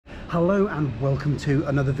Hello and welcome to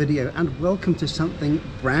another video, and welcome to something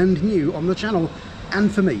brand new on the channel. And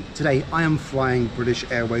for me, today I am flying British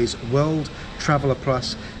Airways World Traveller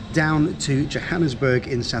Plus down to Johannesburg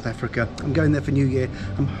in South Africa. I'm going there for New Year.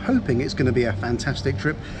 I'm hoping it's going to be a fantastic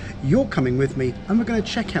trip. You're coming with me and we're going to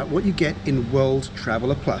check out what you get in World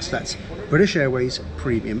Traveller Plus. That's British Airways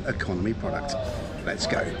Premium Economy product. Let's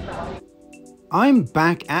go. I'm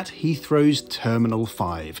back at Heathrow's Terminal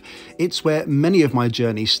 5. It's where many of my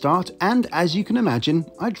journeys start, and as you can imagine,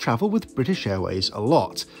 I travel with British Airways a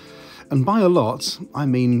lot. And by a lot, I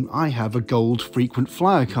mean I have a gold frequent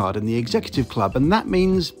flyer card in the executive club, and that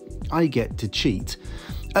means I get to cheat.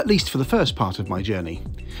 At least for the first part of my journey.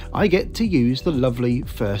 I get to use the lovely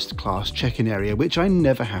first class check-in area, which I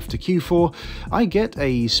never have to queue for. I get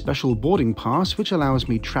a special boarding pass which allows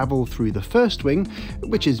me travel through the first wing,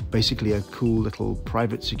 which is basically a cool little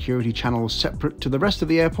private security channel separate to the rest of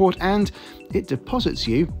the airport, and it deposits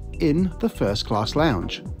you in the first class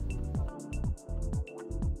lounge.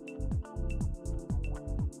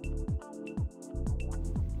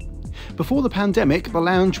 Before the pandemic, the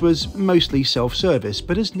lounge was mostly self-service,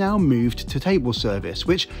 but has now moved to table service,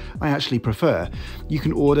 which I actually prefer. You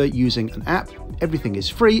can order using an app, everything is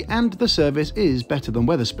free, and the service is better than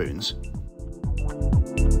Wetherspoons.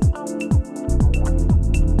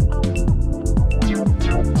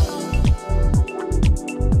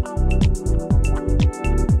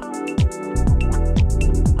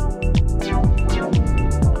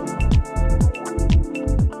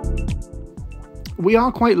 We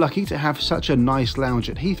are quite lucky to have such a nice lounge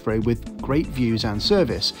at Heathrow with great views and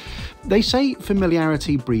service. They say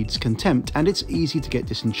familiarity breeds contempt, and it's easy to get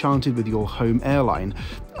disenchanted with your home airline.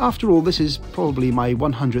 After all, this is probably my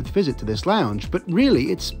 100th visit to this lounge, but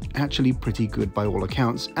really it's actually pretty good by all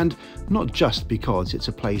accounts, and not just because it's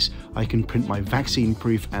a place I can print my vaccine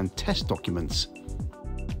proof and test documents.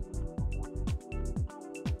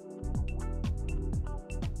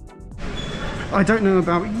 I don't know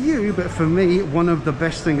about you, but for me, one of the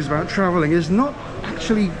best things about traveling is not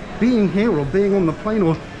actually being here or being on the plane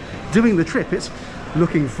or doing the trip. It's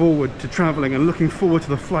looking forward to traveling and looking forward to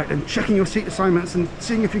the flight and checking your seat assignments and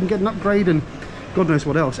seeing if you can get an upgrade and God knows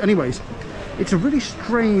what else. Anyways, it's a really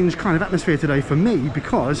strange kind of atmosphere today for me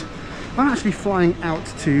because I'm actually flying out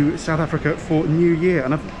to South Africa for New Year,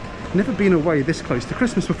 and I've never been away this close to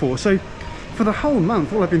Christmas before. So for the whole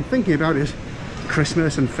month, all I've been thinking about is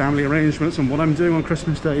Christmas and family arrangements and what I'm doing on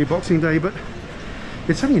Christmas Day, Boxing Day, but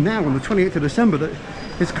it's only now on the 28th of December that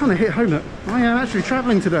it's kind of hit home that I am actually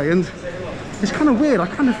traveling today, and it's kind of weird. I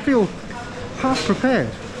kind of feel half prepared.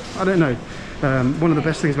 I don't know. One of the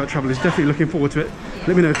best things about travel is definitely looking forward to it.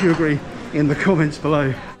 Let me know if you agree in the comments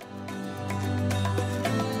below.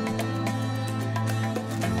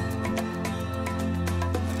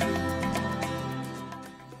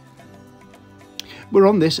 We're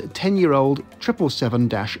on this 10-year-old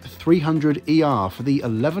 777-300ER for the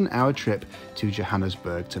 11-hour trip to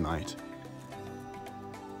Johannesburg tonight.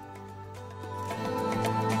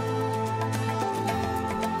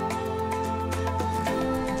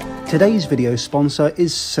 Today's video sponsor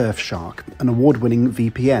is Surfshark, an award-winning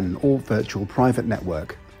VPN or virtual private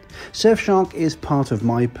network. Surfshark is part of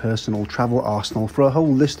my personal travel arsenal for a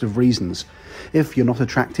whole list of reasons. If you're not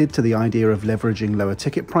attracted to the idea of leveraging lower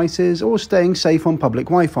ticket prices or staying safe on public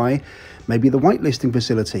Wi-Fi, maybe the whitelisting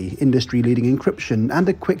facility, industry-leading encryption, and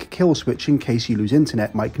a quick kill switch in case you lose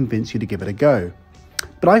internet might convince you to give it a go.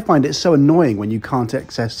 But I find it so annoying when you can't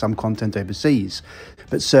access some content overseas.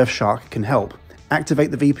 But Surfshark can help.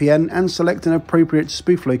 Activate the VPN and select an appropriate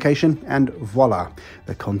spoof location, and voila,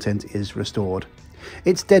 the content is restored.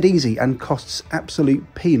 It's dead easy and costs absolute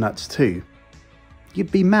peanuts too.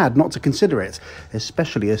 You'd be mad not to consider it,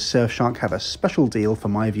 especially as Surfshark have a special deal for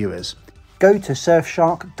my viewers. Go to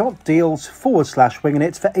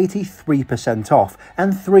surfshark.deals/wingingit for 83% off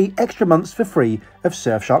and 3 extra months for free of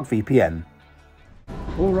Surfshark VPN.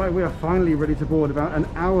 Alright, we are finally ready to board. About an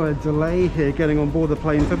hour delay here getting on board the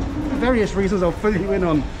plane for various reasons I'll fill you in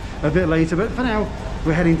on a bit later, but for now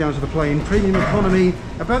we're heading down to the plane. Premium economy,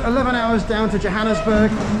 about 11 hours down to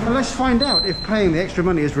Johannesburg, and let's find out if paying the extra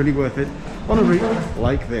money is really worth it on a route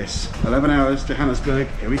like this. 11 hours to Johannesburg,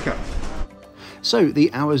 here we come. So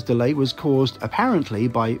the hour's delay was caused apparently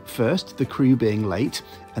by first the crew being late,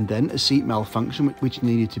 and then a seat malfunction which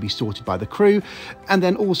needed to be sorted by the crew, and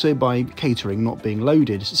then also by catering not being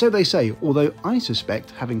loaded. So they say, although I suspect,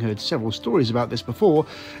 having heard several stories about this before,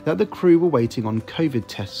 that the crew were waiting on COVID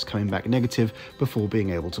tests coming back negative before being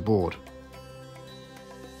able to board.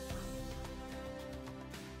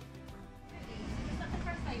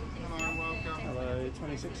 Hello, welcome. Hello,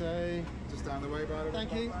 26A. Just down the way, by the way.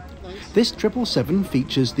 Thank you. Thanks. This 777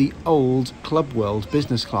 features the old Club World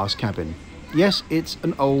business class cabin. Yes, it's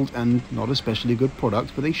an old and not especially good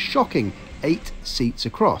product with a shocking 8 seats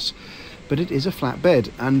across. But it is a flat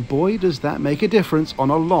bed, and boy does that make a difference on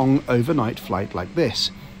a long overnight flight like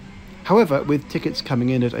this. However, with tickets coming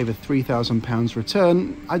in at over £3,000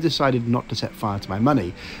 return, I decided not to set fire to my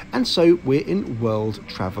money, and so we're in World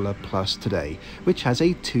Traveller Plus today, which has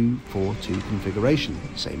a 2-4-2 configuration,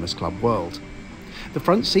 same as Club World. The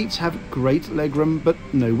front seats have great legroom but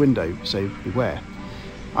no window, so beware.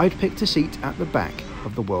 I'd picked a seat at the back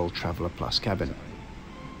of the World Traveller Plus cabin.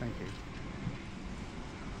 Thank you.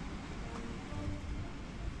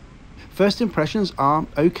 First impressions are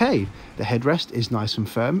okay. The headrest is nice and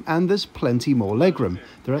firm, and there's plenty more legroom.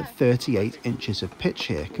 There are 38 inches of pitch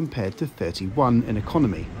here compared to 31 in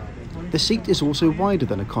economy. The seat is also wider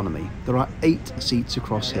than economy. There are 8 seats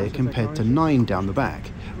across here compared to 9 down the back.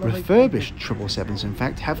 Refurbished 777s, in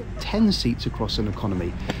fact, have 10 seats across in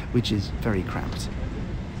economy, which is very cramped.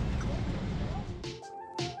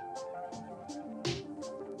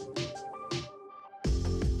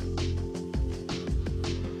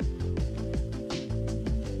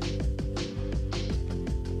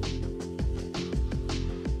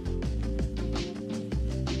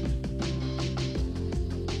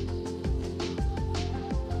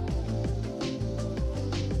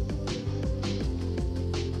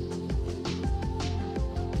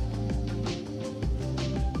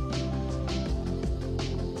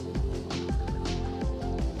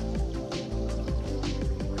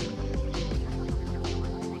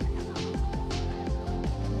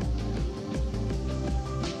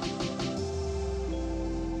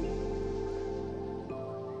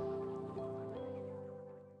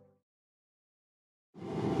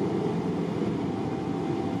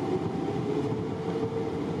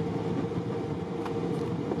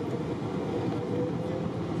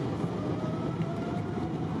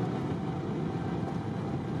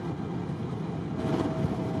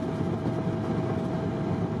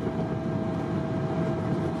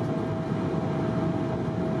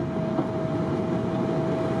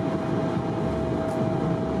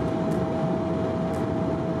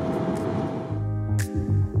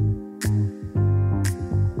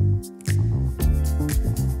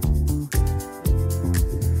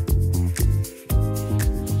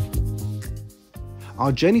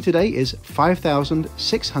 Our journey today is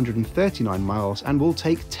 5,639 miles and will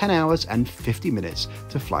take 10 hours and 50 minutes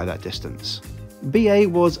to fly that distance. BA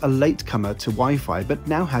was a latecomer to Wi-Fi, but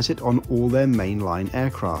now has it on all their mainline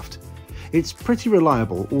aircraft. It's pretty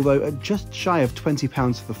reliable, although at just shy of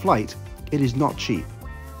 £20 for the flight, it is not cheap.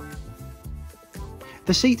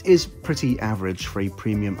 The seat is pretty average for a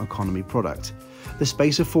premium economy product. The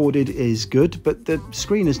space afforded is good, but the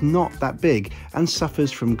screen is not that big and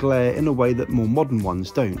suffers from glare in a way that more modern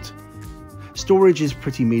ones don't. Storage is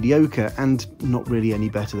pretty mediocre and not really any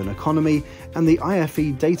better than economy, and the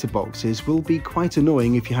IFE data boxes will be quite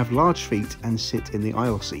annoying if you have large feet and sit in the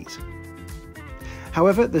aisle seat.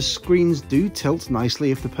 However, the screens do tilt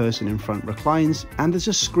nicely if the person in front reclines, and there's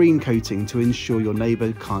a screen coating to ensure your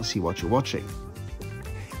neighbour can't see what you're watching.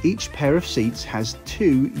 Each pair of seats has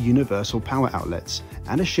 2 universal power outlets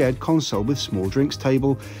and a shared console with small drinks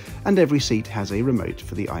table, and every seat has a remote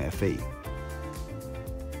for the IFE.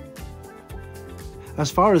 As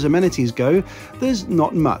far as amenities go, there's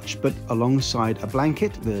not much, but alongside a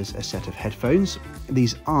blanket there's a set of headphones.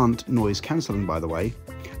 These aren't noise cancelling, by the way,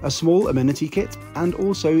 a small amenity kit, and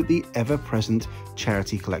also the ever-present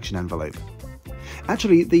charity collection envelope.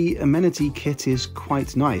 Actually, the amenity kit is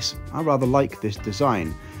quite nice. I rather like this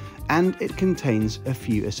design, and it contains a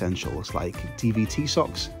few essentials like DVT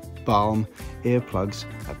socks, balm, earplugs,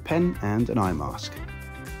 a pen and an eye mask.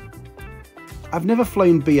 I've never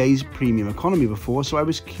flown BA's premium economy before, so I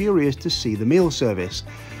was curious to see the meal service.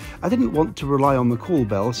 I didn't want to rely on the call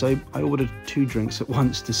bell, so I ordered 2 drinks at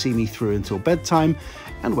once to see me through until bedtime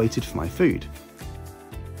and waited for my food.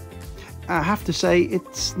 I have to say,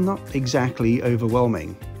 it's not exactly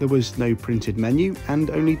overwhelming. There was no printed menu and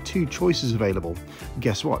only 2 choices available.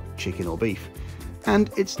 Guess what? Chicken or beef. And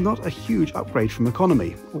it's not a huge upgrade from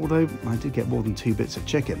economy, although I did get more than 2 bits of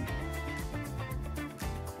chicken.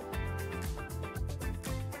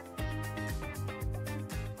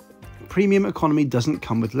 Premium economy doesn't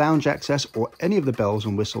come with lounge access or any of the bells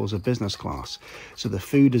and whistles of business class, so the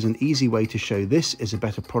food is an easy way to show this is a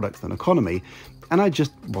better product than economy, and I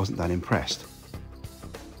just wasn't that impressed.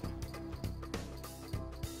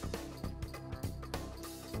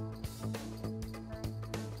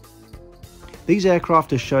 These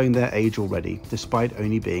aircraft are showing their age already, despite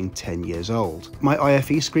only being 10 years old. My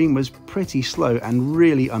IFE screen was pretty slow and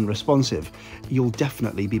really unresponsive. You'll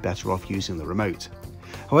definitely be better off using the remote.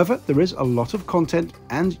 However, there is a lot of content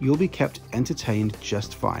and you'll be kept entertained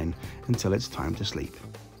just fine until it's time to sleep.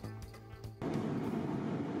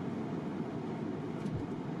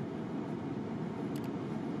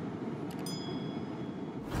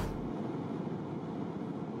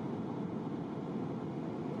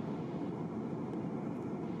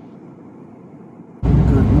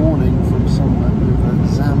 From somewhere over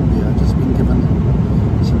Zambia. Just been given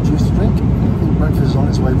some juice to drink. I think breakfast is on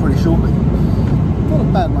its way pretty shortly. Not a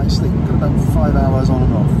bad night's sleep, got about 5 hours on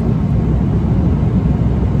and off.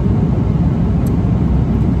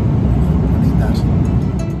 I need that.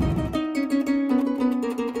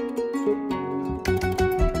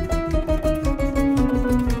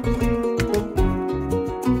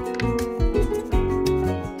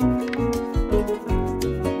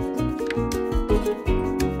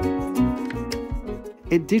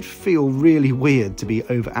 It did feel really weird to be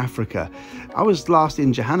over Africa. I was last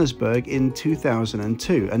in Johannesburg in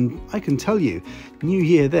 2002, and I can tell you, New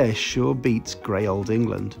Year there sure beats grey old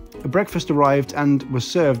England. Breakfast arrived and was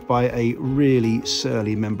served by a really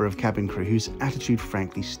surly member of cabin crew whose attitude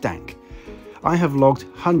frankly stank. I have logged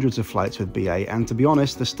hundreds of flights with BA, and to be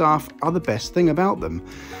honest, the staff are the best thing about them.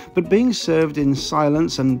 But being served in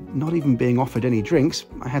silence and not even being offered any drinks,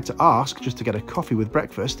 I had to ask just to get a coffee with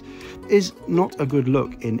breakfast, is not a good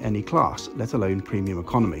look in any class, let alone premium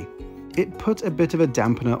economy. It put a bit of a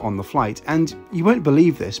dampener on the flight, and you won't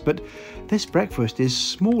believe this, but this breakfast is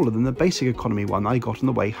smaller than the basic economy one I got on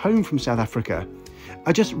the way home from South Africa.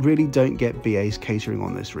 I just really don't get BA's catering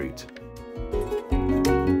on this route.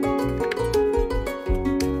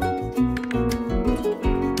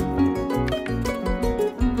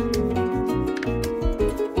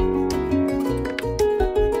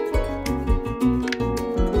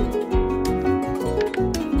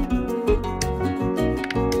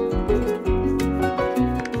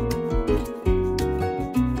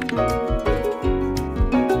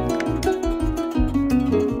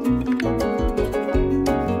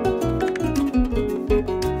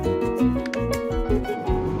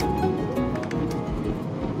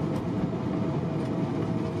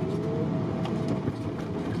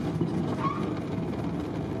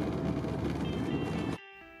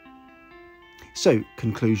 So,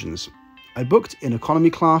 conclusions. I booked in economy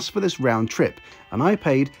class for this round trip, and I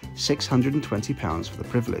paid £620 for the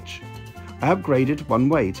privilege. I upgraded one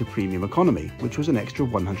way to premium economy, which was an extra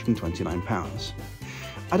 £129.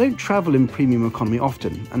 I don't travel in premium economy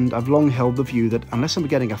often, and I've long held the view that unless I'm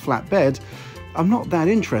getting a flat bed, I'm not that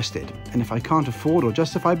interested, and if I can't afford or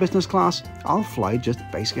justify business class, I'll fly just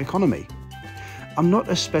basic economy. I'm not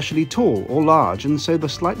especially tall or large, and so the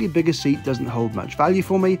slightly bigger seat doesn't hold much value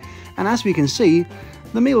for me, and as we can see,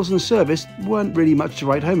 the meals and service weren't really much to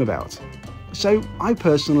write home about. So I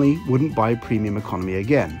personally wouldn't buy premium economy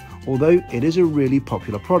again, although it is a really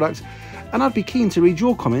popular product, and I'd be keen to read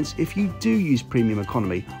your comments if you do use premium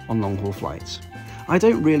economy on long-haul flights. I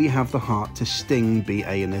don't really have the heart to sting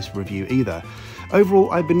BA in this review either.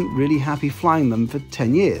 Overall, I've been really happy flying them for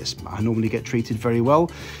 10 years. I normally get treated very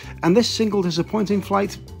well, and this single disappointing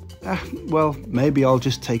flight, well, maybe I'll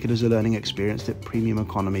just take it as a learning experience that premium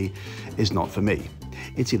economy is not for me.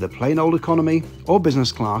 It's either plain old economy or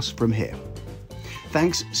business class from here.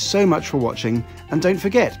 Thanks so much for watching, and don't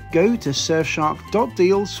forget, go to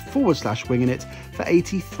surfshark.deals/winging-it for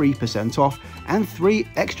 83% off and 3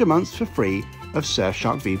 extra months for free of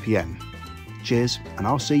Surfshark VPN. Cheers, and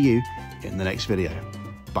I'll see you in the next video.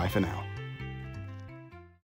 Bye for now.